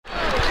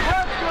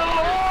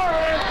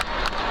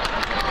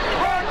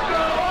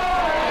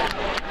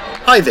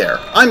Hi there,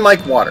 I'm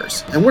Mike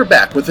Waters, and we're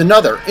back with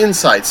another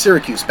Inside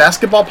Syracuse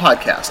Basketball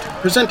podcast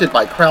presented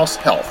by Krause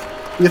Health,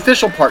 the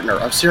official partner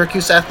of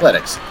Syracuse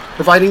Athletics,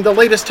 providing the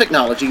latest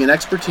technology and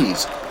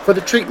expertise for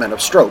the treatment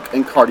of stroke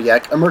and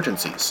cardiac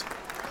emergencies.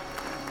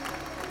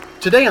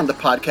 Today on the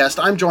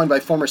podcast, I'm joined by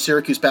former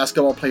Syracuse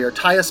basketball player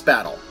Tyus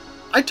Battle.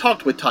 I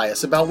talked with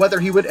Tyus about whether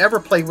he would ever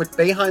play with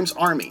Boeheim's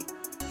Army,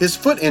 his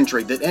foot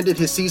injury that ended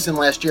his season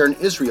last year in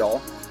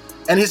Israel,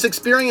 and his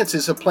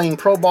experiences of playing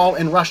pro ball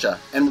in Russia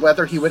and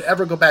whether he would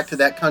ever go back to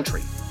that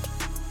country.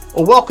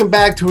 Well, welcome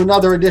back to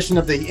another edition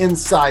of the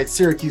Inside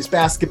Syracuse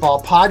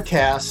Basketball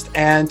podcast.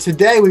 And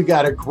today we've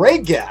got a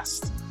great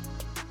guest,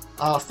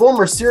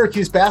 former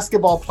Syracuse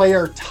basketball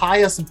player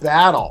Tyus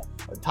Battle.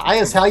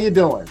 Tyus, how you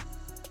doing?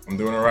 I'm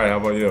doing all right. How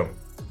about you?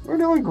 We're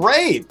doing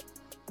great.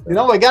 You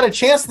know, I got a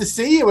chance to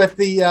see you at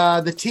the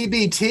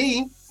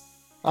TBT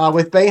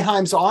with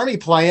Boeheim's Army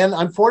playing.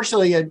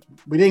 Unfortunately,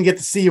 we didn't get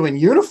to see you in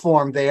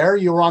uniform there.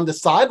 You were on the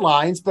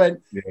sidelines, but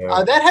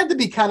that had to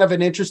be kind of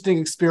an interesting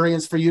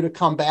experience for you to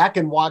come back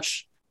and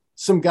watch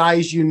some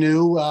guys you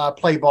knew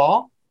play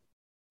ball.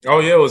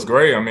 Oh, yeah, it was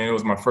great. I mean, it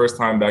was my first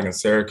time back in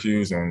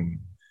Syracuse in,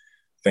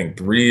 I think,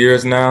 3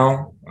 years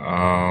now.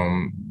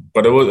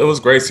 But it was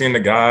great seeing the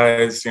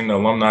guys, seeing the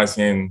alumni,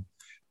 seeing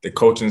the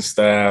coaching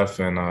staff,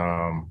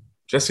 and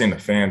just seeing the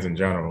fans in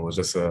general. It was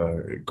just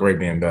great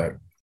being back.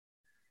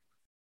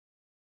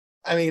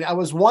 I mean, I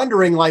was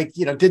wondering,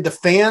 did the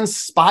fans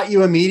spot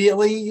you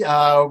immediately?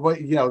 How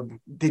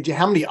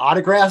many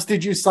autographs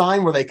did you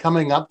sign? Were they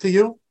coming up to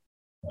you?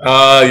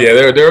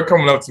 Yeah, they were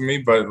coming up to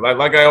me, but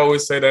like I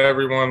always say to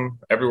everyone,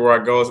 everywhere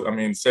I go, I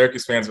mean,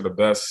 Syracuse fans are the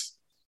best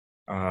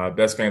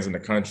fans in the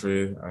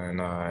country.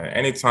 And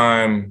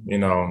anytime,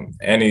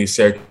 any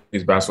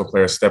Syracuse basketball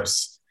player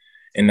steps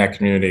in that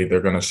community,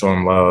 they're going to show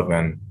them love.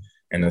 And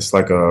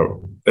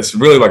it's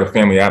really like a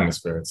family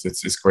atmosphere.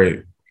 It's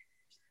great.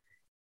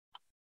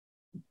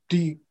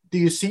 Do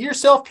you see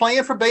yourself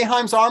playing for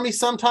Boeheim's Army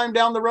sometime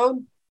down the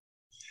road?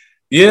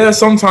 Yeah,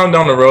 sometime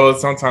down the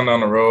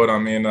road. I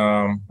mean,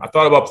 I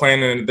thought about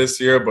playing in it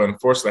this year, but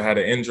unfortunately I had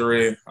an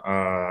injury,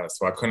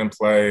 so I couldn't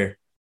play.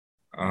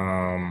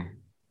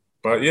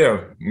 But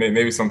yeah,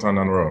 maybe sometime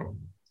down the road.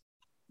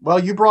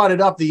 Well, you brought it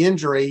up, the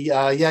injury.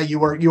 You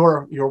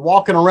were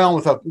walking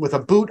around with a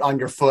boot on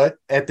your foot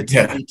at the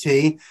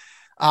TBT.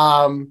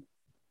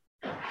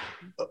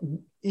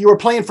 You were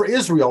playing for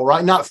Israel,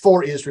 right? Not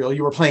for Israel.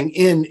 You were playing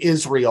in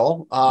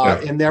Israel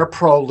in their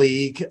pro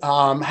league.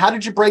 How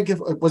did you break it?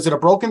 Was it a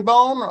broken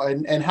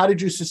bone? And how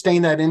did you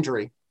sustain that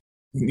injury?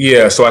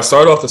 Yeah, so I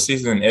started off the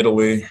season in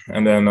Italy,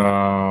 and then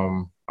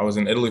I was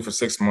in Italy for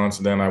 6 months,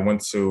 and then I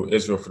went to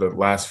Israel for the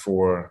last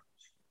 4.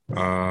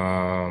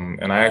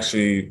 And I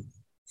actually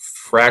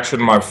fractured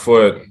my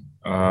foot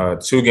 2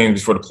 games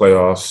before the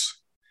playoffs.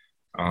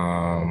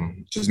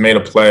 Just made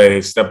a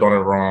play, stepped on it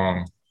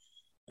wrong.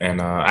 And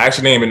I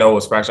actually didn't even know it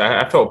was fractured.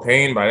 I felt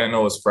pain, but I didn't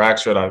know it was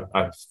fractured.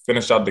 I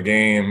finished out the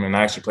game, and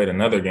I actually played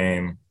another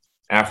game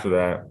after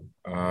that.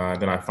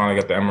 Then I finally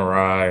got the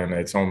MRI, and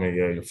they told me,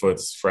 yeah, your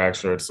foot's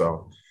fractured.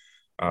 So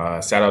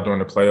I sat out during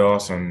the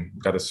playoffs and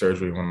got the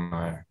surgery when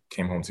I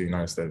came home to the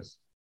United States.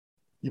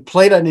 You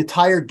played an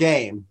entire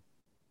game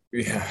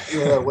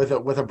with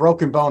a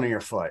broken bone in your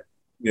foot.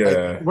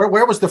 Yeah.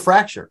 Where was the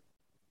fracture?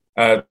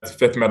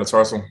 Fifth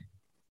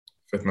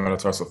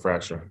metatarsal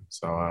fracture.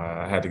 So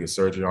I had to get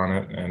surgery on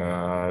it, and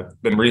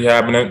I've been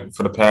rehabbing it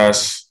for the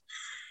past.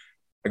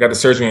 I got the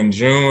surgery in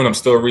June. I'm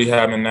still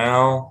rehabbing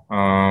now.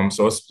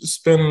 So it's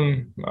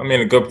been,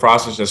 a good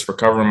process, just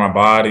recovering my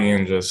body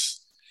and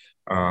just,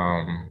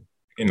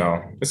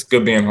 it's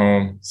good being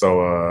home.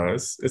 So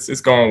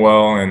it's going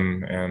well,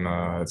 and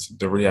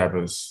the rehab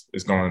is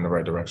going in the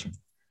right direction.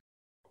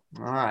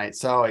 All right.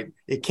 So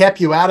it kept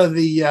you out of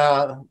the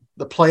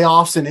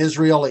playoffs in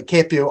Israel. It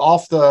kept you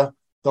off the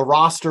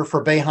roster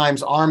for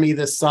Boeheim's Army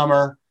this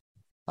summer.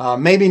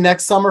 Maybe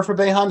next summer for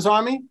Boeheim's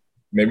Army?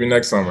 Maybe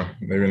next summer.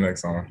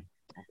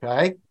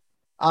 Okay.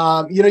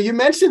 You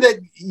mentioned that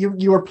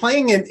you were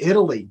playing in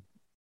Italy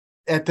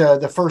at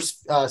the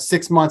first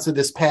 6 months of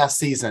this past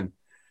season.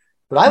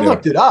 But I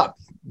looked it up.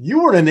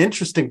 You were in an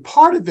interesting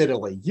part of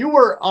Italy. You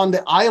were on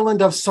the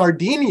island of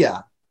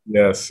Sardinia.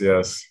 Yes.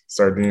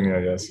 Sardinia,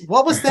 yes.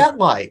 What was that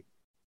like?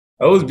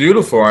 It was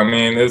beautiful. I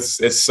mean, it's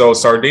so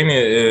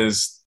Sardinia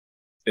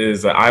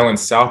is an island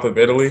south of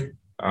Italy.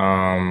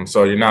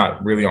 So you're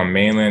not really on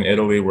mainland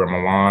Italy where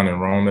Milan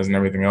and Rome is and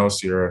everything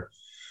else. You're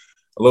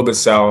a little bit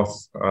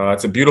south.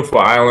 It's a beautiful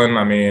island.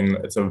 I mean,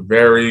 it's a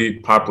very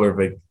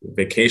popular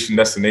vacation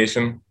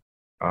destination.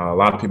 A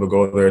lot of people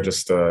go there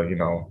just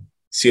to,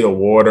 see the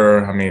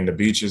water. I mean, the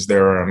beaches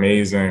there are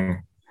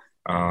amazing.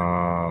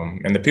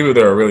 And the people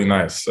there are really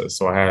nice.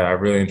 So I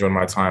really enjoyed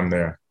my time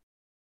there.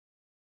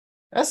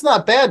 That's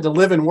not bad to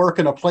live and work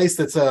in a place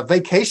that's a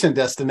vacation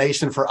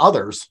destination for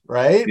others,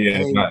 right?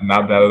 Yeah,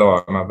 not bad at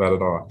all. Not bad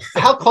at all.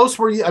 How close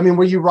were you? I mean,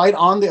 were you right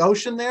on the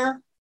ocean there?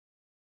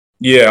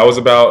 Yeah, I was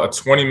about a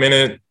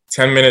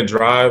 10-minute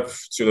drive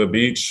to the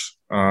beach.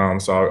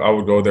 So I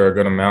would go there a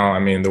good amount. I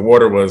mean, the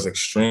water was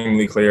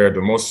extremely clear.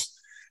 The most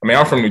I mean,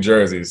 I'm from New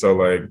Jersey, so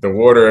like the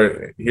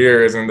water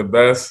here isn't the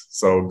best.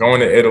 So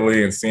going to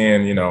Italy and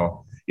seeing,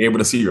 able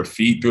to see your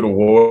feet through the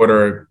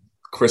water,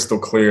 crystal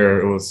clear,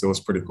 it was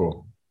pretty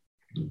cool.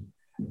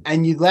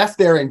 And you left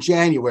there in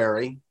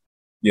January.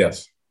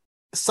 Yes.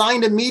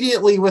 Signed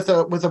immediately with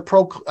a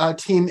pro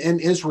team in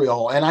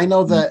Israel, and I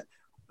know that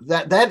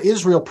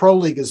Israel Pro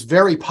League is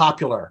very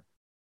popular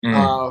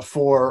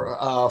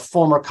for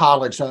former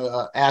college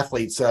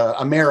athletes,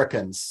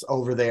 Americans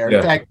over there.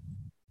 In fact,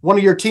 one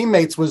of your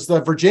teammates was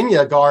the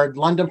Virginia guard,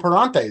 London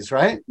Perrantes,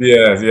 right?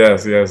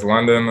 Yes.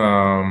 London.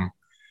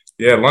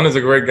 London's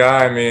a great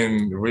guy. I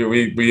mean,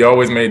 we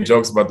always made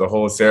jokes about the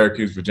whole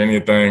Syracuse,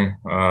 Virginia thing.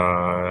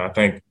 I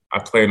think I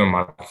played him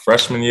my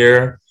freshman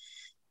year,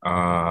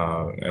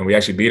 and we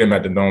actually beat him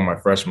at the Dome my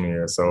freshman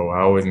year. So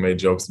I always made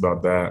jokes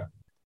about that.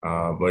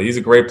 But he's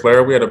a great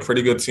player. We had a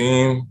pretty good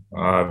team,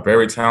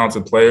 very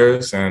talented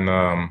players. And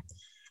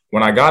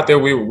when I got there,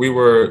 we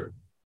were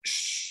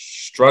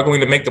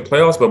struggling to make the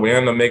playoffs, but we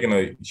ended up making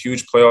a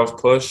huge playoff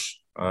push,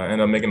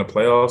 ended up making the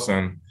playoffs.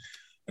 And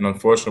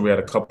unfortunately, we had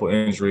a couple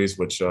injuries,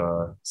 which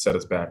set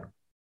us back.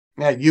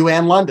 Yeah, you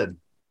and London.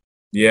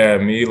 Yeah,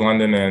 me,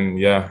 London, and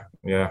yeah.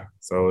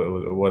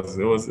 So it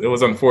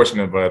was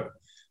unfortunate, but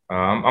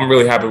I'm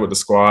really happy with the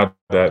squad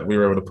that we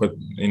were able to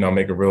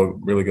make a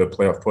really good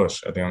playoff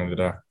push at the end of the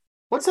day.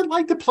 What's it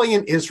like to play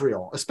in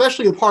Israel,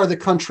 especially the part of the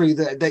country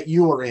that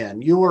you were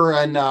in? You were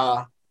in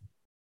a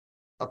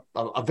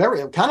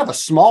very kind of a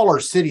smaller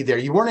city there.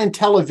 You weren't in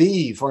Tel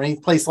Aviv or any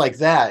place like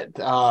that.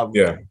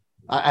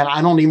 And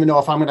I don't even know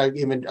if I'm going to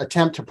even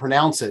attempt to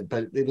pronounce it,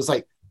 but it was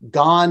like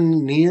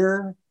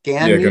Ganer.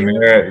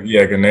 Ganer.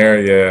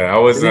 Yeah. I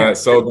was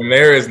so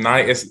Ganer is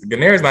not.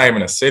 Ganer is not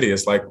even a city.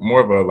 It's like more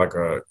of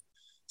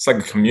it's like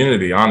a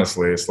community.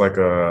 Honestly, it's like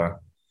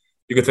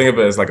you could think of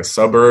it as like a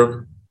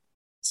suburb.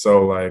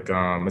 So like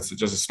it's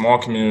just a small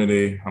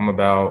community. I'm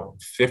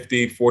about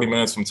 40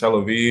 minutes from Tel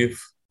Aviv.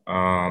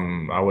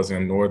 I was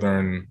in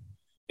northern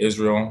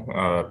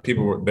Israel.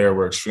 People there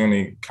were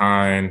extremely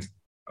kind.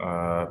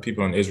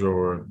 People in Israel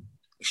were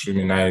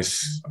extremely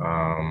nice.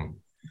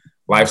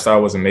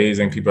 Lifestyle was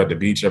amazing. People at the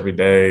beach every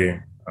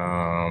day.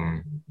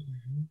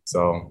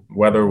 So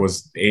weather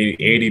was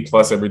 80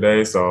 plus every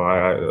day. So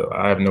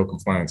I have no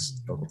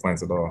complaints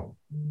at all.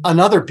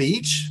 Another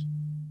beach?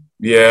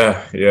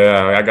 Yeah.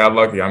 I got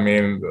lucky. I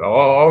mean,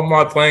 all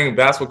my playing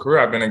basketball career,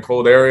 I've been in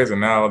cold areas, and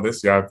now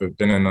this year I've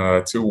been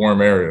in 2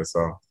 warm areas.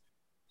 So.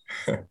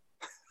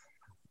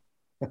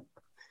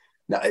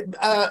 Now,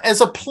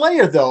 as a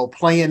player, though,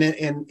 playing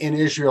in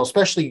Israel,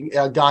 especially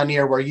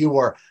Ganer, where you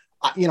were,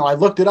 I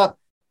looked it up.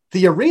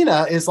 The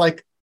arena is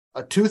like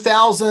a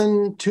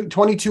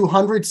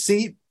 2,200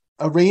 seat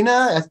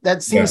arena.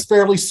 That seems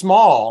fairly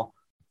small.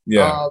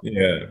 Yeah.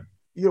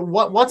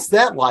 What's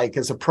that like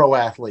as a pro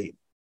athlete?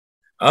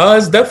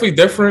 It's definitely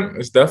different.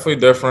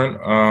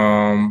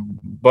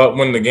 But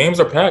when the games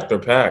are packed, they're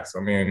packed.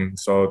 I mean,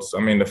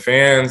 the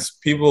fans,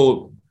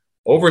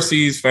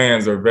 overseas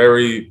fans are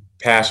very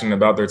passionate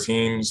about their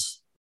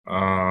teams,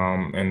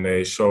 and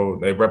they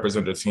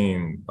represent their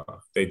team.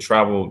 They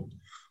traveled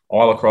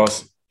all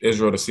across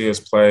Israel to see us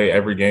play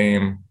every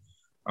game.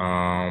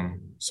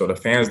 So the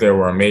fans there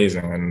were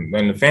amazing, and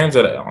the fans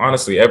that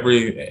honestly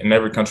in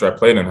every country I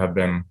played in have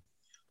been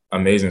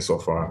amazing so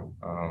far.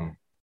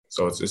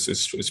 So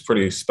it's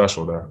pretty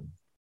special there.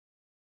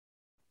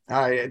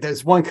 All right,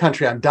 there's one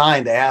country I'm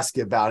dying to ask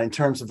you about in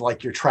terms of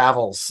like your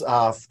travels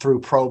through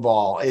pro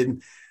ball,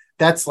 and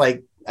that's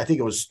like I think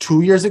it was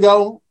 2 years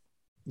ago.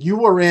 You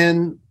were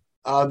in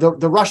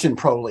the Russian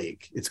Pro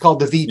League. It's called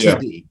the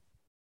VTB.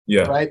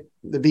 Yeah. Right.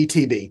 The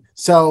VTB.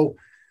 So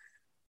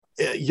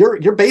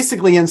you're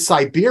basically in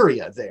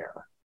Siberia there.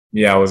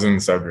 Yeah, I was in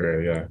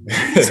Siberia.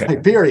 Yeah.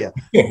 Siberia.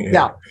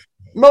 Now,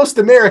 most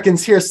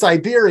Americans hear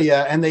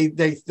Siberia and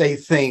they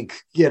think,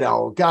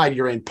 God,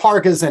 you're in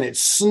parkas and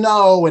it's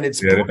snow and it's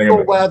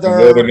brutal weather.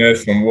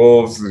 Wilderness and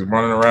wolves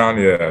running around.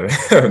 Yeah.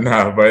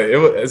 No,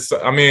 but so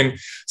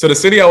the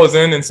city I was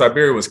in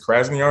Siberia was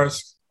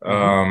Krasnoyarsk.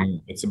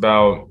 It's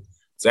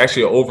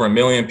actually over 1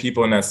 million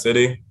people in that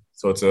city.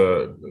 So it's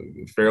a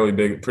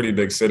pretty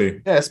big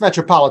city. Yeah, it's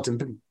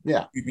metropolitan.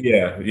 Yeah.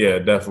 Yeah,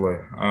 definitely.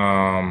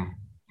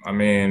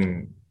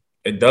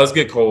 It does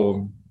get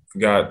cold.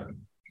 We got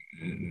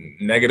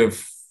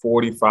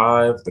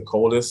 -45. The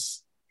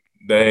coldest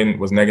day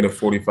was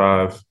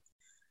 -45.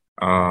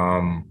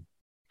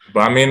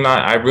 But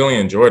I really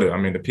enjoyed it. I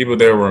mean, the people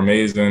there were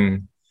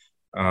amazing.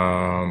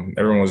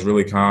 Everyone was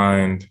really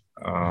kind.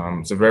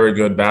 It's a very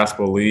good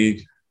basketball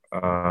league.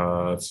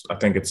 I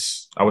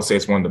would say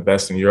it's one of the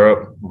best in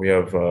Europe. We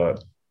have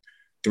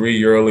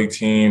 3 EuroLeague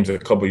teams, a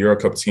couple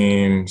Eurocup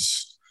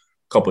teams,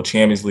 a couple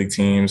Champions League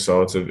teams.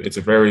 So it's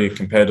a very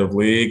competitive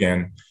league.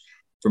 And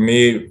for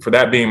me, for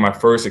that being my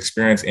first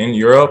experience in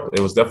Europe,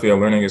 it was definitely a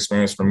learning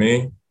experience for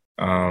me.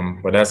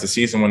 But as the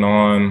season went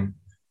on,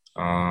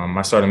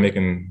 I started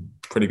making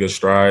pretty good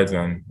strides,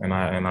 and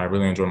I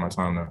really enjoyed my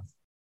time there.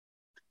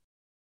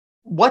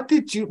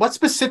 What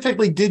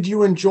specifically did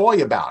you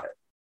enjoy about it?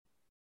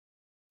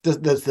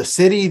 The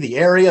city, the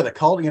area, the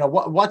culture,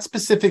 what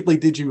specifically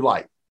did you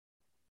like?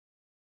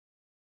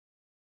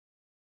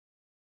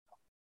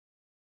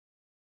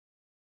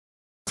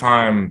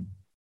 time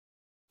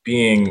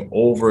being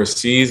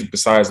overseas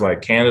besides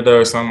like Canada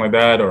or something like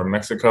that, or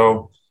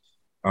Mexico.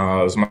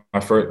 It was my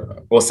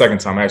second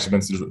time. I actually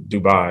been to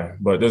Dubai,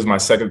 but this is my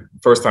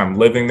first time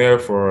living there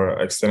for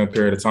an extended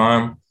period of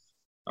time.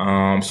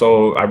 So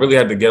I really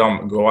had to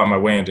go out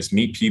my way and just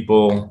meet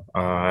people.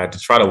 I had to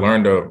try to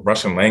learn the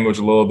Russian language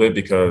a little bit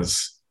because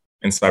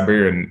in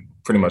Siberia,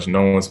 pretty much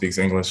no one speaks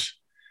English.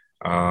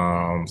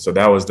 So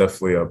that was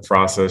definitely a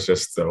process,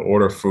 just to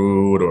order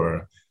food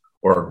or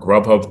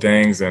Grubhub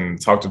things and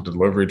talk to the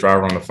delivery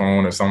driver on the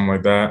phone or something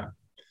like that.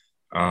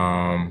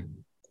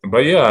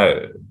 But yeah,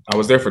 I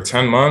was there for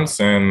 10 months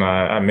and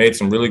I made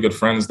some really good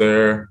friends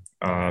there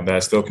that I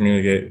still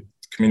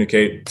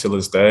communicate to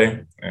this day.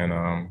 And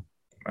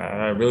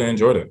I really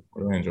enjoyed it.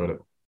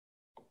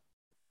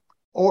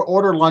 Or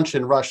order lunch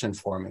in Russian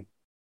for me.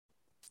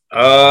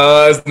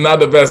 It's not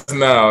the best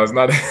now. It's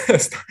not.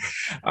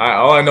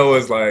 All I know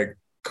is like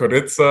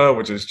kuritsa,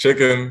 which is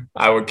chicken.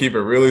 I would keep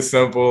it really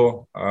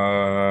simple.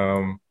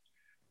 I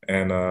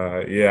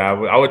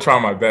would try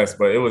my best,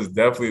 but it was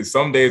definitely,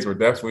 some days were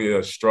definitely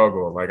a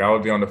struggle. Like I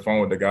would be on the phone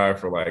with the guy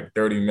for like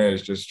 30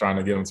 minutes just trying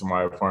to get him to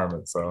my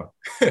apartment. So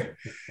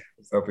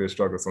it's definitely a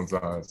struggle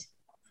sometimes.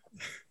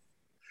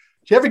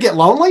 Do you ever get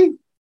lonely?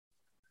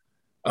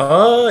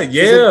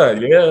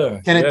 Yeah.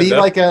 Can it be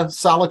like a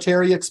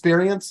solitary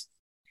experience?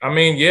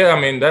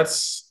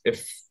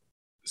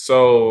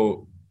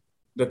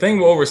 The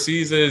thing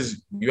overseas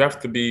is you have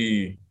to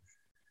be,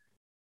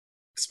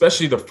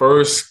 especially the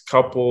first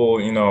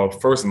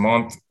first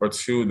month or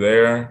two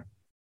there,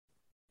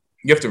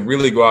 you have to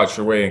really go out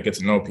your way and get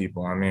to know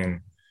people.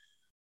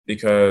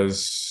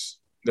 Because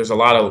there's a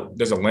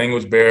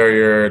language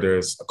barrier,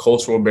 there's a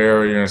cultural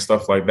barrier and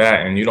stuff like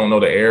that, and you don't know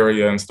the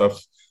area and stuff.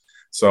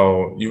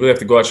 So you really have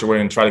to go out your way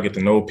and try to get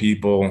to know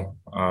people,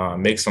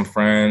 make some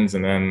friends,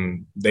 and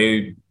then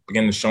they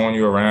begin to showing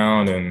you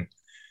around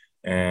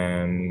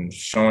and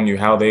showing you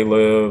how they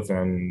live.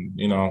 And,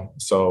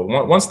 so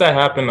once that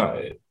happened,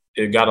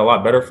 it got a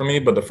lot better for me.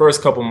 But the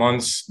first couple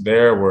months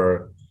there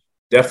were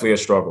definitely a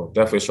struggle.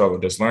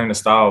 Just learning the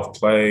style of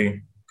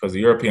play, because the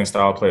European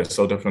style of play is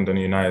so different than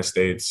the United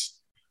States.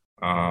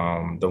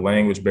 The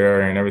language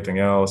barrier and everything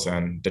else,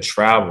 and the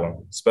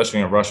travel, especially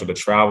in Russia, the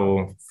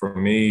travel for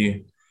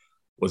me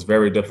was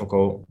very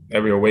difficult.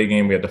 Every away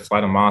game, we had to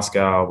fly to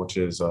Moscow, which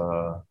is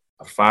a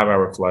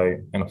 5-hour flight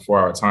and a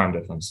 4-hour time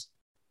difference.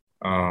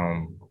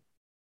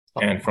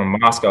 And from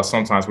Moscow,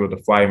 sometimes we had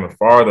to fly even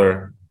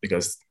farther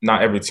because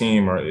not every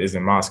team is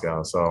in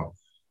Moscow. So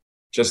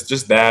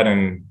just that,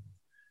 and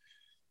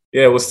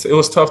yeah, it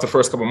was tough the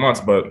first couple of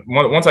months, but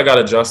once I got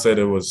adjusted,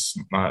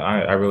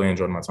 I really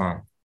enjoyed my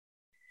time.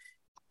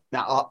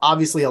 Now,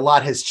 obviously, a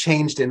lot has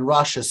changed in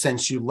Russia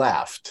since you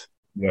left.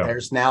 Yeah.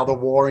 There's now the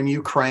war in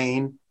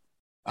Ukraine.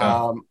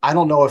 Yeah. I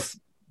don't know if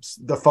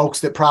the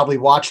folks that probably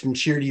watched and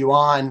cheered you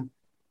on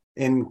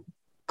in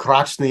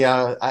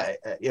Krasnaya,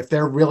 if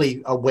they're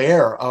really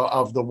aware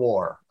of the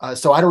war.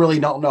 So I don't really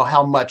know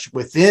how much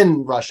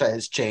within Russia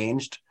has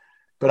changed,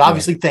 but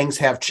obviously things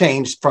have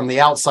changed from the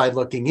outside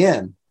looking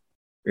in.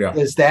 Yeah.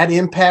 Does that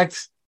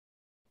impact,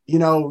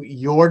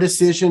 your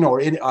decision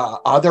or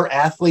other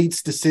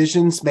athletes'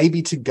 decisions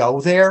maybe to go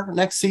there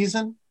next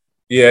season?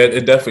 Yeah,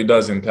 it definitely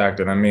does impact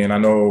it. I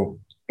know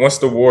once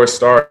the war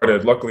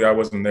started, luckily I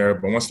wasn't there,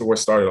 but once the war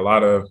started, a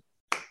lot of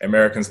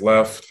Americans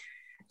left.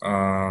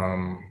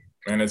 And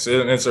it's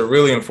a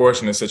really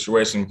unfortunate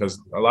situation because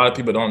a lot of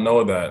people don't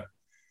know that.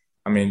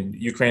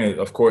 Ukraine,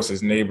 of course,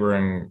 is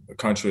neighboring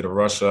country to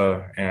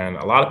Russia. And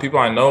a lot of people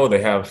I know,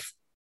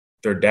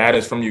 their dad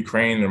is from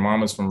Ukraine, their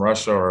mom is from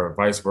Russia, or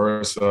vice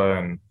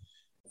versa.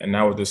 And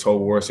now with this whole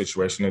war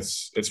situation,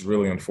 it's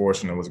really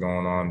unfortunate what's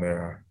going on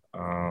there.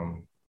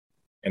 And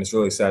it's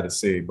really sad to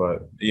see.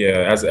 But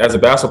yeah, as a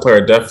basketball player,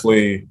 it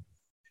definitely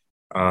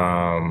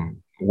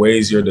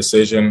weighs your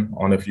decision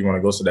on if you want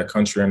to go to that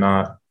country or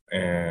not.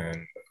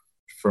 And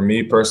for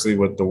me personally,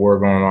 with the war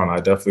going on, I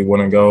definitely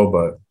wouldn't go,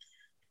 but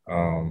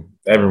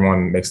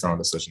everyone makes their own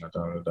decision at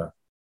the end of the day.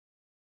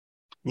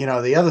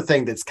 The other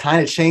thing that's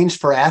kind of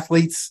changed for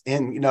athletes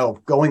in,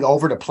 going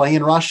over to play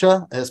in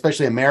Russia,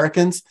 especially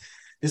Americans,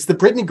 is the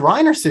Brittney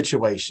Griner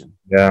situation.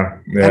 Yeah.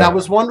 And I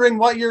was wondering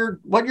what your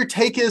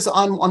take is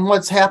on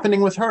what's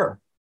happening with her.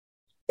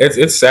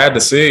 It's sad to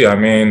see.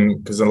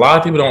 Because a lot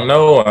of people don't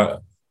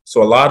know.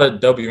 So a lot of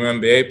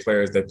WNBA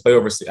players, they play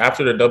overseas.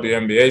 After the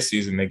WNBA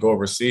season, they go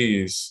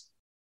overseas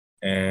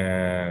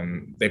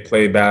and they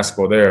play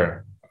basketball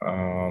there.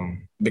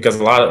 Because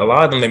a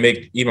lot of them, they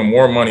make even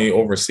more money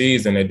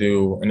overseas than they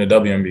do in the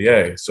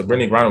WNBA. So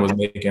Brittney Griner was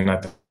making, I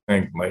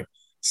think, like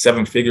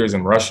 7 figures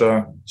in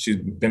Russia. She's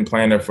been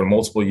playing there for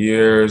multiple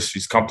years.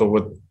 She's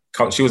comfortable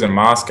she was in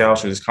Moscow.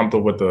 She was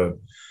comfortable with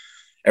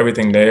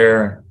everything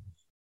there.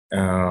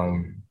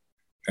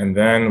 And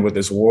then with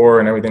this war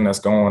and everything that's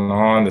going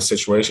on, the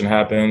situation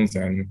happens.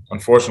 And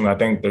unfortunately, I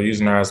think they're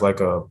using her as like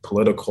a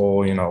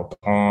political,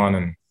 pawn.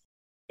 And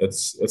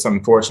it's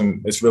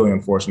unfortunate. It's really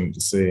unfortunate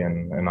to see.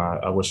 And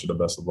I wish her the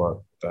best of luck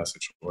with that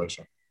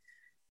situation.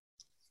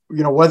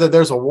 Whether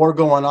there's a war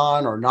going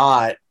on or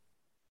not,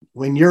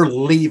 when you're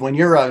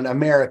an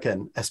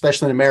American,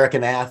 especially an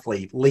American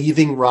athlete,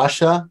 leaving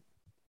Russia,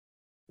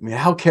 I mean,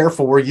 how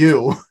careful were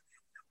you?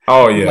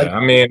 Oh yeah. I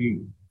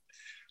mean,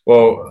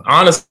 well,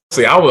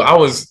 honestly, I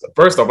was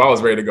first off, I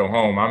was ready to go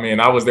home. I mean,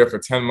 I was there for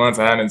 10 months.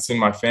 I hadn't seen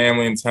my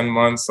family in 10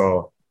 months.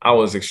 So I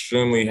was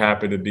extremely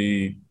happy to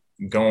be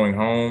going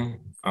home.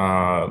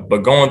 But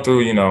going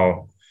through,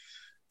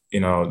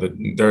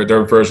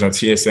 their version of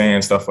TSA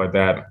and stuff like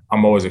that,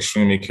 I'm always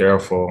extremely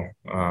careful.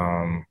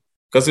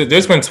 Because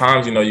there's been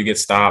times, you get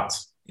stopped,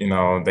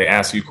 they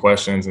ask you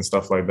questions and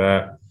stuff like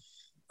that.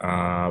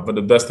 But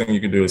the best thing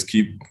you can do is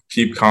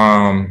keep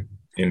calm,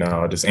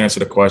 just answer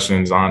the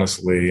questions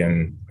honestly,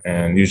 and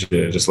usually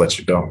it just lets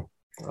you go.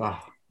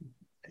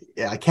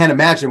 Yeah, I can't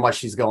imagine what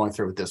she's going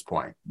through at this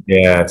point.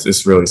 Yeah,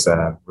 it's really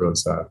sad, really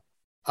sad.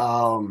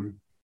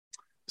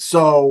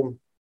 So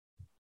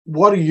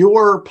what are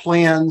your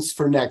plans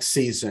for next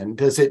season?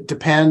 Does it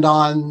depend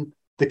on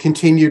the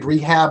continued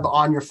rehab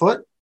on your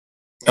foot?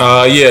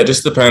 Yeah, it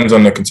just depends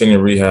on the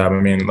continued rehab. I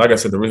mean, like I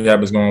said, the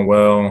rehab is going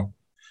well.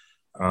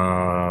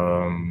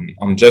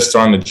 I'm just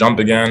starting to jump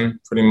again,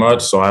 pretty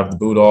much. So I have the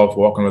boot off,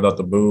 walking without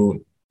the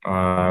boot.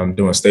 I'm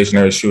doing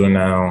stationary shooting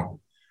now.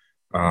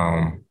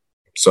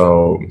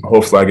 So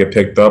hopefully I get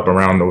picked up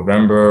around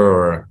November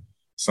or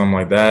something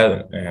like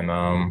that.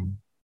 And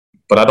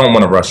but I don't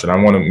want to rush it. I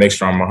want to make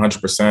sure I'm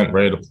 100%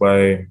 ready to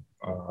play.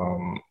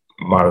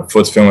 My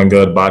foot's feeling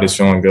good, body's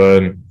feeling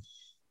good.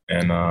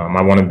 And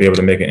I want to be able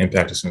to make an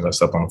impact as soon as I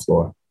step on the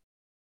floor.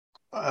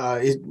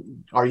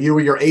 Are you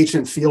or your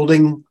agent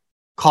fielding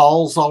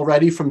calls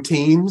already from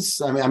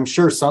teams? I mean, I'm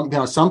sure some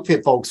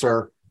folks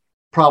are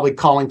probably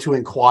calling to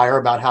inquire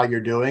about how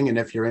you're doing and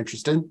if you're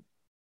interested.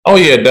 Oh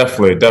yeah,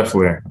 definitely.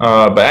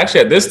 But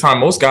actually at this time,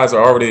 most guys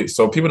are already,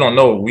 so people don't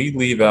know, we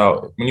leave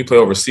out, when you play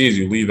overseas,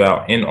 you leave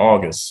out in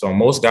August. So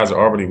most guys are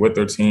already with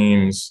their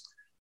teams,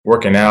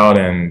 working out,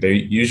 and they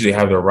usually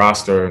have their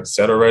roster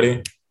set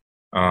already.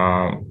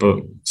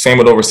 But same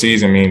with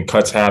overseas. I mean,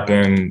 cuts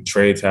happen,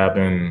 trades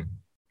happen,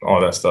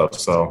 all that stuff.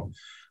 So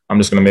I'm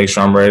just going to make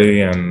sure I'm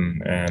ready.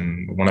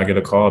 And when I get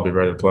a call, I'll be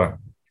ready to play.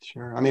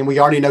 Sure. I mean, we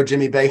already know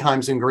Jimmy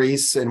Boeheim's in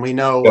Greece, and we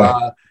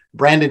know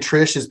Brandon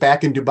Trish is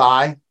back in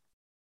Dubai.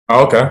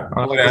 Oh, okay.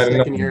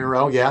 Second year in a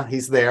row. Yeah,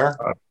 he's there.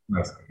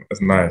 That's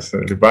nice.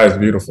 Dubai is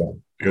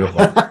beautiful. Beautiful.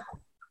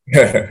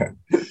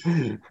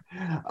 The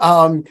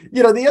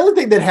other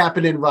thing that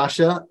happened in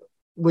Russia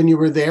when you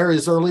were there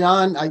is early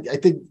on, I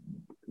think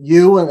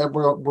you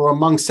were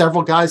among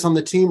several guys on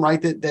the team, right,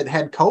 that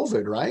had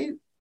COVID, right?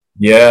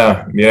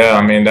 Yeah. I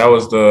mean, I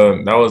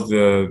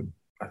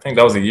think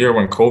that was the year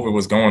when COVID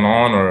was going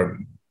on, or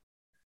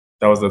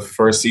that was the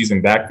first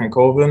season back from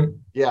COVID.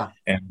 Yeah.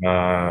 And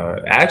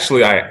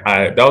actually,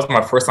 I that was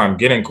my first time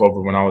getting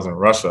COVID when I was in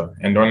Russia.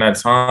 And during that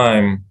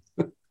time,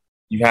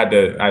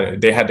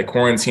 they had to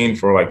quarantine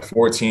for like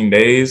 14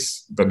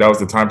 days. But that was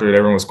the time period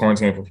everyone was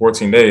quarantining for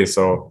 14 days.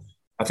 So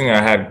I think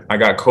I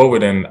got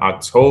COVID in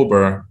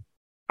October.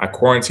 I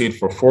quarantined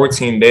for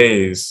 14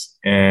 days.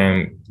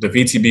 And the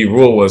VTB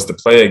rule was to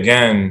play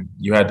again,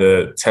 you had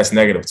to test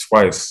negative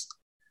twice.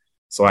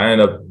 So I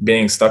ended up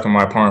being stuck in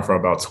my apartment for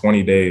about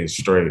 20 days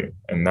straight.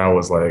 And that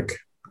was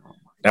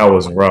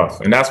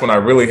rough. And that's when I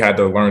really had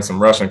to learn some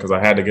Russian, because I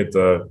had to get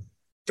the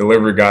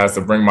delivery guys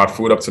to bring my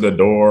food up to the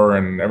door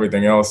and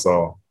everything else.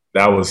 So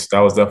that was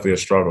definitely a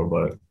struggle,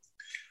 but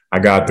I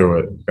got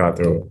through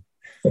it.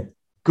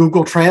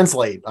 Google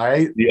Translate,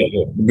 right?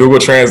 Yeah. Google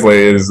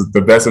Translate is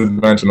the best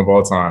invention of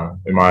all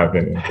time, in my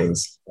opinion,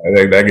 because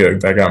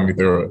that got me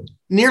through it.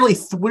 Nearly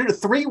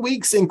 3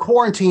 weeks in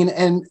quarantine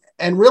and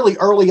really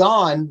early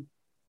on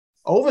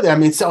over there. I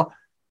mean, so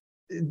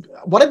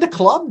what did the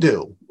club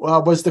do?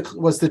 Was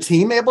the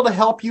team able to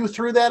help you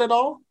through that at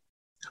all?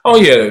 Oh,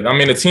 yeah. I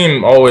mean, the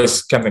team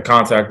always kept in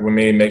contact with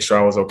me, make sure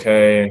I was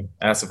okay,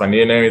 asked if I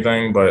needed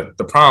anything. But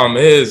the problem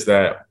is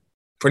that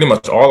pretty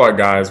much all our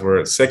guys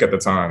were sick at the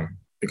time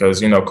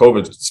because,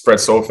 COVID spread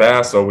so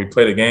fast. So we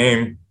played a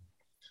game,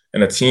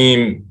 and the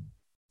team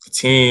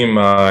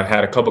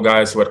had a couple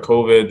guys who had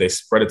COVID. They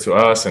spread it to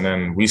us, and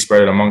then we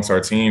spread it amongst our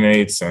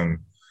teammates. And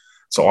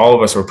so all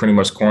of us were pretty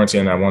much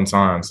quarantined at one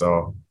time.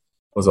 So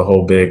it was a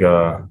whole big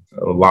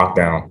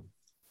lockdown.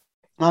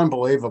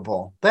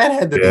 Unbelievable. That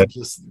had to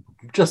be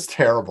just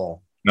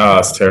terrible. No,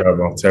 it's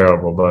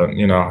terrible. But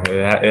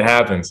it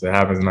happens. It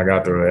happens, and I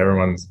got through it.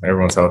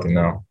 Everyone's healthy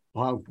now.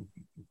 Well,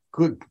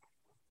 good.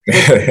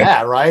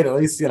 Yeah, right. At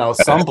least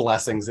some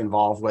blessings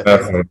involved with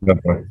it.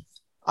 Definitely.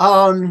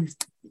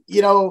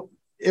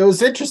 It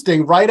was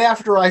interesting. Right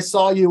after I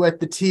saw you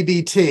at the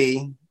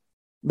TBT,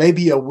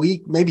 maybe a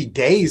week, maybe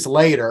days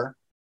later,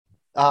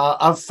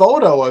 a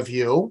photo of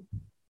you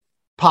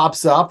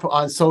pops up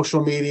on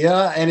social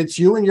media, and it's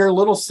you and your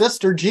little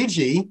sister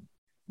Gigi,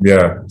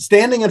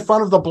 standing in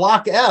front of the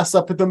Block S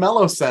up at the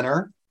Mello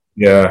Center.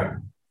 Yeah,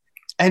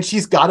 and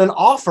she's got an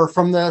offer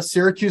from the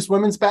Syracuse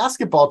women's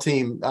basketball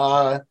team.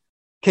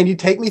 Can you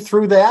take me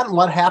through that and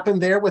what happened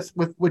there with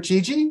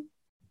Gigi?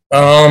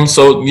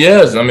 So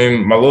yes, I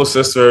mean, my little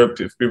sister,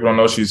 if people don't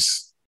know,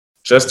 she's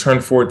just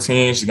turned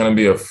 14. She's going to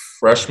be a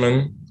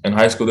freshman in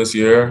high school this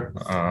year.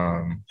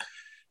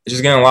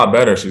 She's getting a lot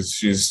better.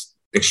 She's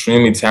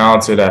extremely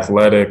talented,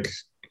 athletic.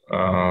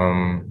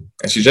 And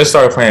she just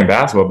started playing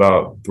basketball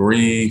about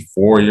 3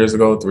 years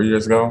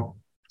ago.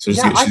 So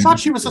I thought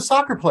she was a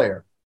soccer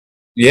player.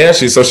 Yeah,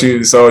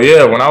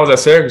 when I was at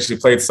Syracuse, she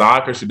played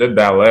soccer, she did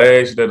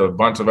ballet, she did a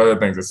bunch of other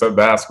things except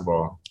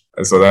basketball.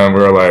 And so then we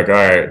were like, all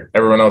right,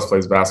 everyone else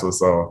plays basketball,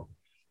 so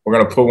we're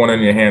gonna put one in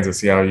your hands and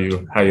see how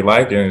you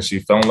like it. And she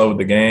fell in love with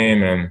the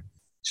game, and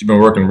she's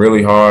been working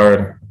really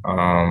hard.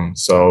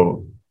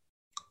 So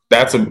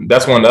that's one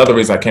of the other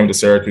reasons I came to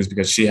Syracuse,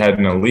 because she had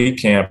an elite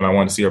camp and I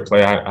wanted to see her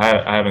play.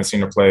 I haven't seen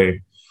her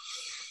play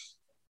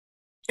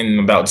in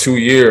about 2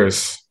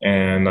 years,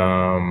 and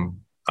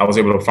I was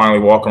able to finally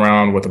walk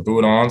around with a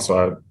boot on.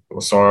 So I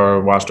saw her,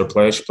 watched her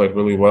play. She played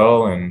really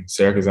well, and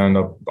Syracuse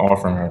ended up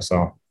offering her.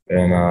 So,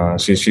 and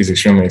she's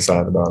extremely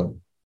excited about it.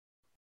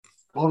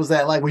 What was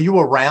that like? Were you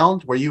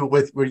around? Were you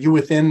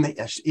within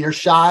the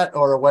earshot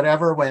or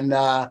whatever when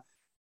I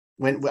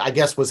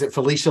guess, was it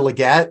Felicia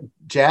Leggett,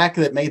 Jack,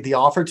 that made the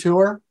offer to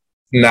her?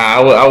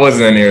 Nah, I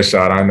wasn't in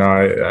earshot. I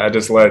know. I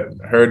just let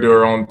her do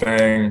her own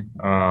thing.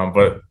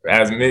 But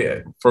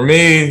for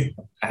me,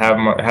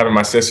 having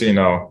my sister,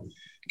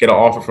 get an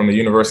offer from the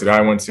university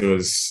I went to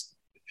is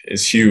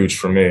huge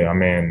for me. I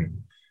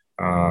mean,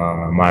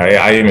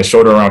 I even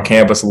showed her around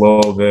campus a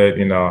little bit,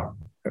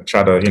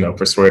 try to,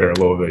 persuade her a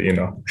little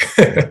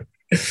bit,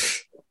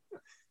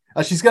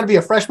 She's going to be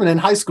a freshman in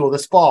high school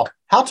this fall.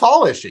 How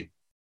tall is she?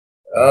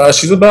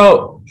 She's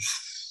about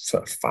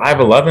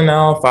 5'11"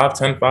 now,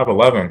 5'10",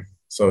 5'11".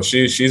 So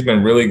she's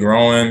been really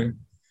growing.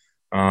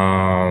 She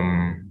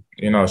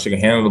can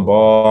handle the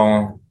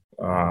ball.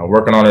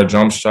 Working on her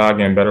jump shot,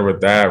 getting better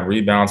with that.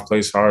 Rebounds,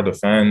 plays hard,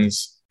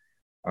 defends.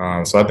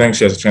 So I think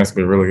she has a chance to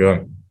be really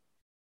good.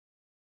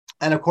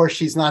 And of course,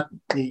 she's not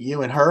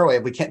you and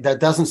her. We can't. That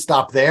doesn't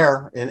stop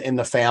there in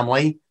the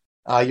family.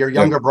 Your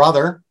younger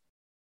brother,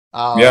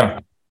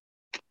 Caleb,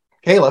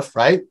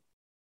 right?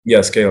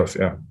 Yes, Caleb.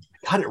 Yeah.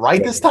 Got it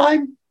right this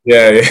time.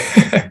 Yeah.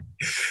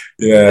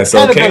 Yeah, it's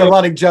kind of been a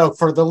running joke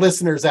for the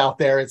listeners out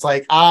there. It's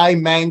like I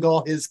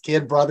mangle his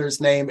kid brother's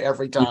name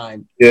every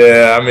time.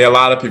 Yeah, I mean, a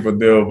lot of people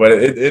do, but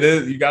it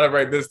is, you got it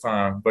right this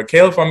time. But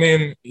Caleb, I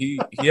mean, he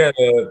had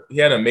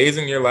an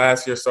amazing year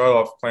last year. Started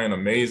off playing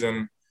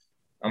amazing.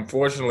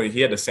 Unfortunately,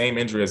 he had the same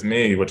injury as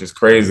me, which is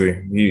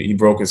crazy. He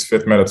broke his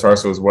 5th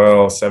metatarsal as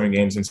well. 7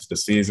 games into the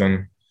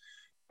season.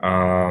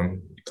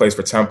 He plays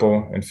for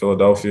Temple in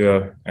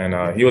Philadelphia,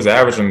 and he was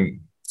averaging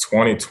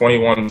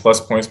 21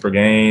 plus points per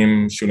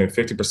game, shooting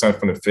 50%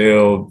 from the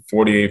field,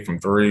 48 from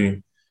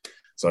 3.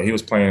 So he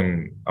was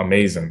playing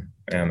amazing.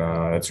 And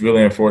it's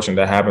really unfortunate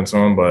that happened to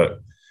him. But,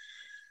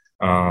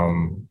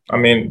 I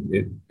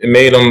mean, it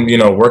made him,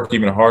 work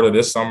even harder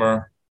this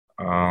summer.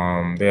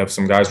 They have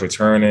some guys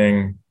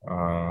returning,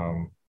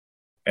 and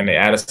they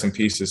added some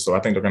pieces. So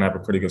I think they're going to have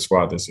a pretty good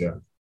squad this year.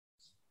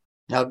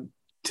 Now,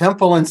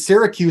 Temple and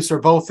Syracuse are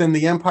both in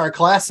the Empire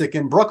Classic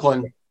in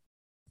Brooklyn.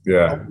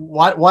 Yeah.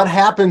 What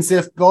happens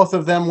if both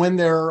of them win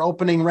their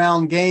opening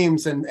round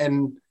games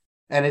and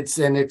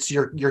it's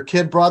your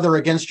kid brother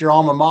against your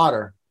alma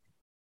mater?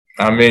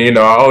 I mean,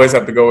 I always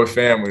have to go with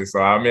family. So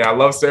I mean, I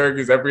love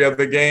Syracuse every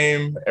other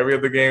game,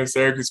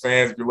 Syracuse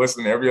fans, if you're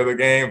listening to every other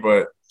game,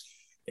 but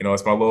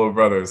it's my little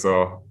brother.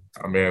 So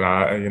I mean,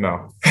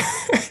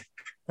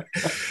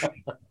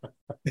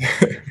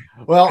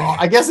 Well,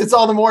 I guess it's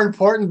all the more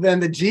important than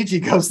that Gigi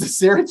goes to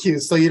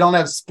Syracuse, so you don't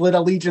have split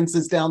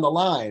allegiances down the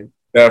line.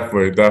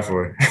 Definitely.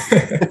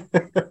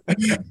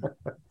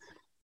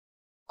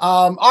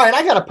 All right,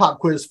 I got a pop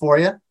quiz for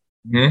you.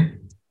 Mm-hmm.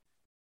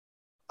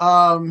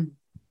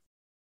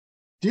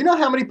 Do you know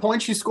how many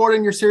points you scored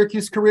in your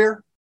Syracuse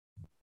career?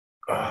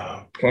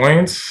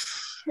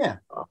 Points? Yeah.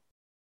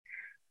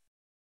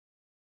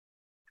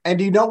 And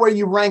do you know where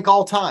you rank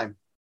all time?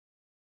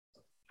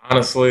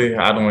 Honestly,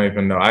 I don't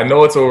even know. I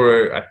know it's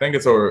over. I think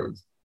it's over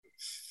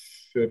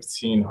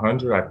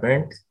 1,500. I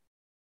think.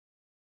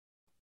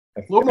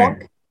 A little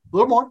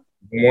more.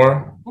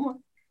 Yeah.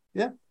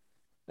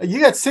 You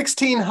got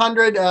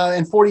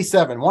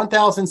 1,647.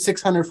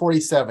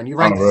 1,647. You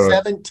ranked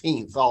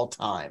 17th all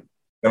time.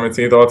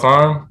 17th all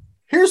time.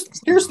 Here's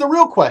the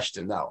real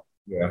question, though.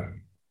 Yeah.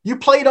 You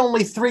played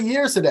only 3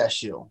 years at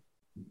SU.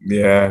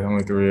 Yeah,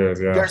 only 3 years.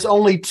 Yeah. There's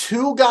only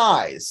 2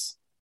 guys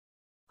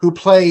who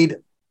played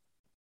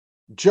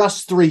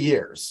just 3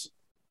 years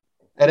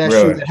at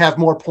SU that have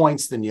more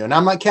points than you. And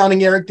I'm not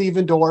counting Eric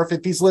Devendorf.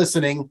 If he's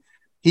listening,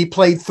 he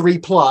played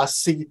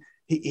 3+.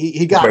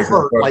 He got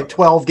hurt like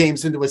 12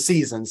 games into a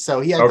season, so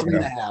he had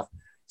 3.5.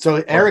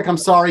 So Eric, I'm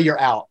sorry, you're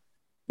out.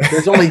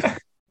 There's only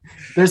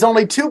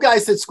 2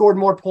 guys that scored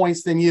more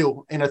points than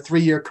you in a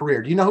 3-year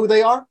career. Do you know who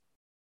they are?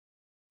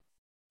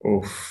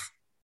 Oof.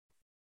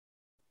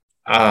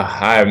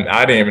 I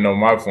didn't even know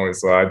my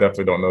points, so I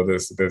definitely don't know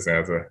this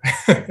answer.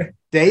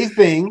 Dave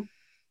Bing.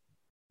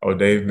 Oh,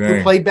 Dave Bing.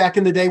 Who played back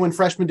in the day when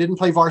freshmen didn't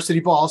play varsity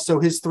ball, so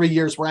his 3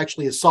 years were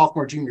actually his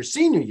sophomore, junior,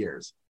 senior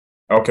years.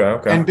 Okay.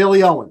 And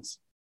Billy Owens.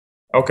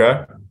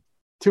 Okay.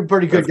 Two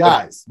pretty good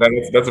guys.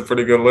 That's a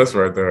pretty good list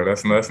right there.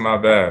 That's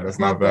not bad. That's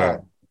not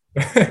bad.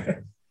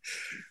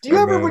 Do you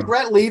ever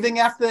regret leaving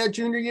after that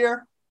junior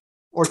year,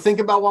 or think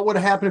about what would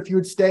have happened if you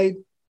had stayed?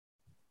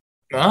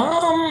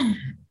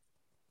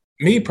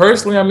 Me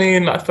personally, I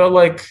mean, I felt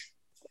like,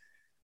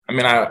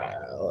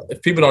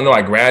 if people don't know,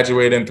 I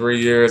graduated in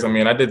 3 years. I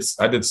mean, I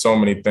did so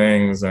many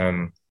things,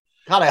 and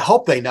God, I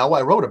hope they know.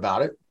 I wrote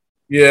about it.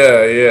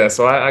 Yeah.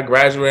 So I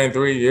graduated in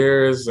 3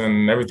 years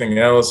and everything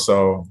else.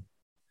 So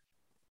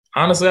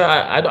honestly,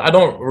 I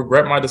don't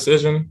regret my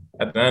decision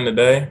at the end of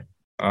the day.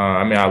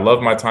 I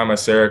love my time at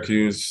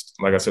Syracuse.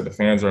 Like I said, the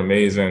fans are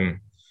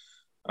amazing.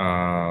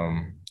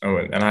 And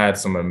I had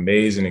some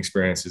amazing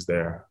experiences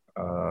there.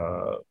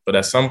 But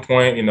at some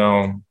point,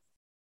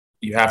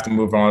 you have to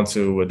move on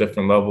to a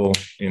different level,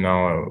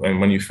 and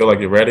when you feel like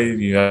you're ready,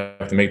 you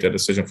have to make that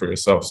decision for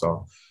yourself.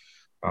 So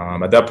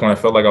at that point,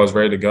 I felt like I was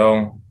ready to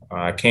go.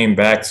 I came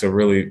back to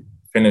really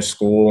finish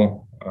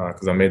school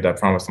because I made that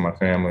promise to my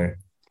family.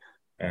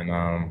 And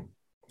I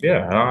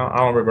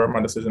don't regret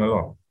my decision at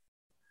all.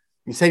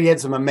 You said you had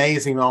some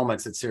amazing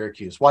moments at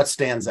Syracuse. What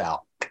stands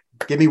out?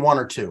 Give me one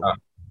or two.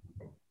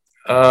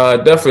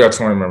 Definitely our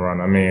tournament run.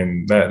 I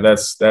mean,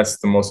 that's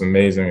the most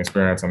amazing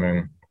experience. I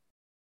mean,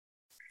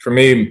 for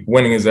me,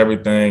 winning is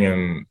everything.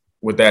 And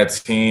with that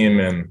team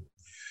and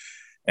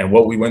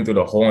what we went through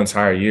the whole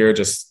entire year,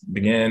 just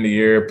beginning of the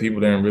year,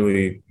 people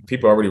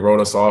already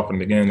wrote us off in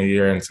the beginning of the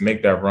year. And to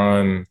make that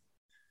run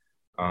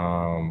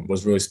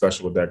was really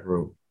special with that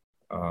group.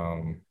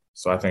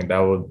 So I think that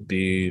would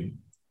be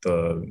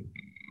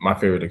my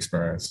favorite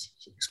experience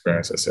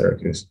at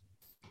Syracuse.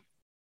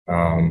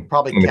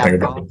 Probably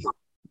Capcom.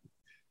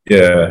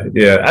 Yeah.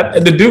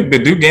 The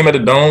Duke game at the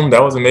Dome,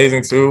 that was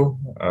amazing too.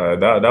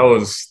 That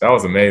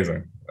was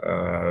amazing.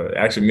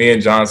 Actually, me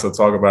and John still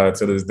talk about it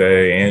to this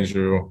day.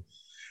 Andrew,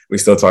 we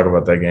still talk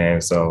about that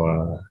game.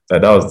 So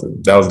that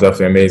was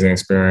definitely an amazing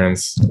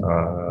experience.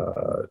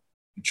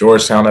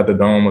 Georgetown at the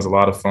Dome was a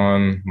lot of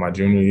fun. My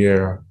junior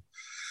year.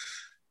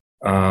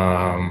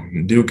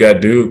 Duke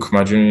at Duke,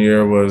 my junior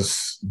year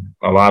was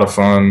a lot of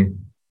fun.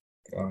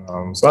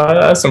 So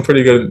I had some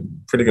pretty good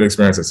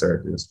experience at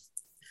Syracuse.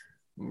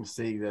 Let me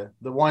see.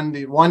 The one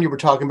you were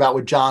talking about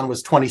with John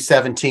was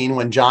 2017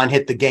 when John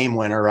hit the game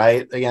winner,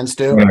 right, against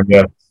Duke?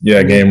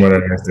 Yeah, game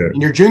winner against Duke.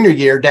 In your junior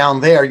year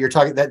down there, you're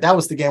talking that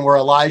was the game where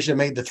Elijah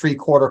made the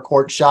 3/4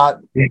 court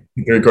shot.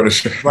 3/4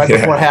 shot. Right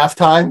before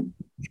halftime?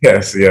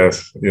 Yes. Yeah,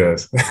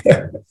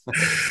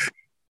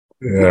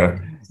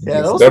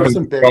 those were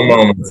some big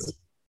moments.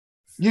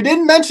 You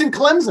didn't mention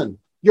Clemson,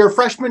 your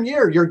freshman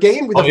year, your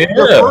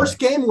first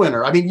game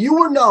winner. I mean, you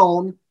were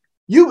known.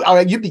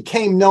 You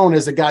became known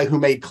as a guy who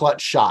made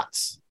clutch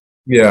shots.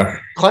 Yeah.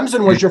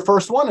 Clemson was your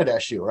first one at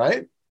SU,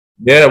 right?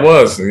 Yeah, it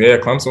was. Yeah,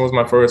 Clemson was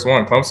my first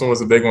one. Clemson was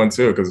a big one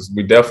too because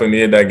we definitely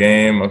needed that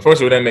game.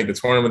 Unfortunately, we didn't make the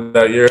tournament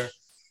that year,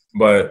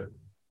 but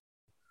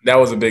that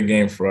was a big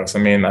game for us. I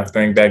mean, I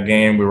think that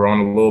game we were on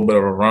a little bit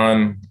of a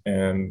run,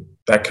 and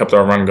that kept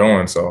our run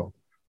going. So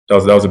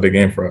that was a big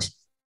game for us.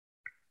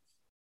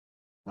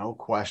 No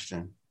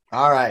question.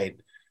 All right.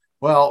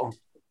 Well,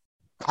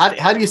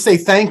 how do you say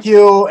thank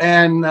you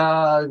and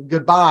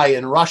goodbye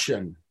in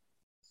Russian?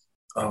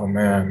 Oh,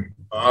 man.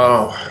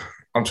 Oh,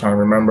 I'm trying to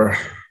remember.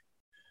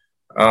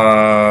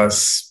 I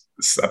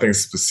think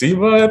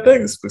spasiba.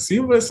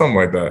 Spasiba, something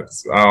like that.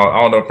 I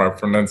don't know if my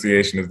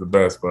pronunciation is the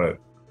best, but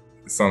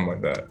something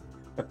like that.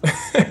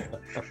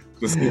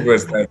 Spasiba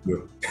is thank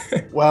you.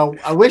 Well,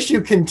 I wish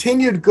you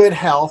continued good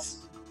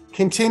health,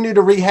 continue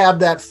to rehab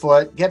that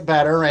foot, get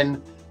better, and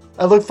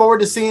I look forward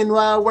to seeing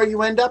where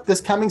you end up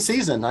this coming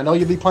season. I know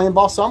you'll be playing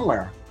ball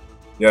somewhere.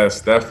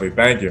 Yes, definitely.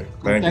 Thank you.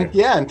 Thank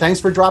you. Yeah, and thanks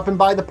for dropping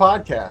by the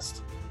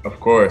podcast. Of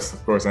course,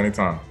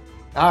 anytime.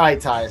 All right,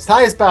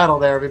 Tyus Battle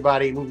there,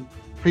 everybody. We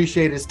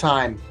appreciate his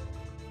time.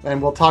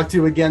 And we'll talk to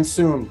you again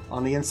soon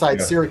on the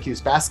Inside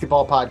Syracuse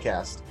Basketball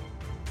Podcast.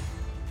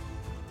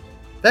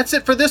 That's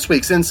it for this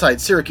week's Inside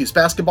Syracuse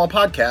Basketball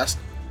Podcast.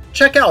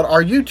 Check out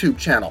our YouTube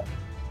channel,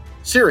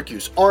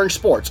 Syracuse Orange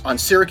Sports on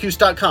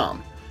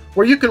Syracuse.com,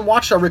 where you can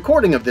watch a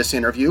recording of this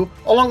interview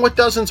along with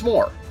dozens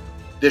more.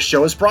 This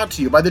show is brought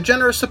to you by the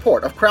generous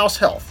support of Crouse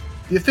Health,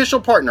 the official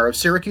partner of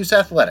Syracuse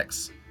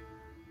Athletics.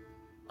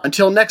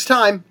 Until next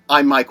time,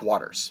 I'm Mike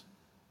Waters.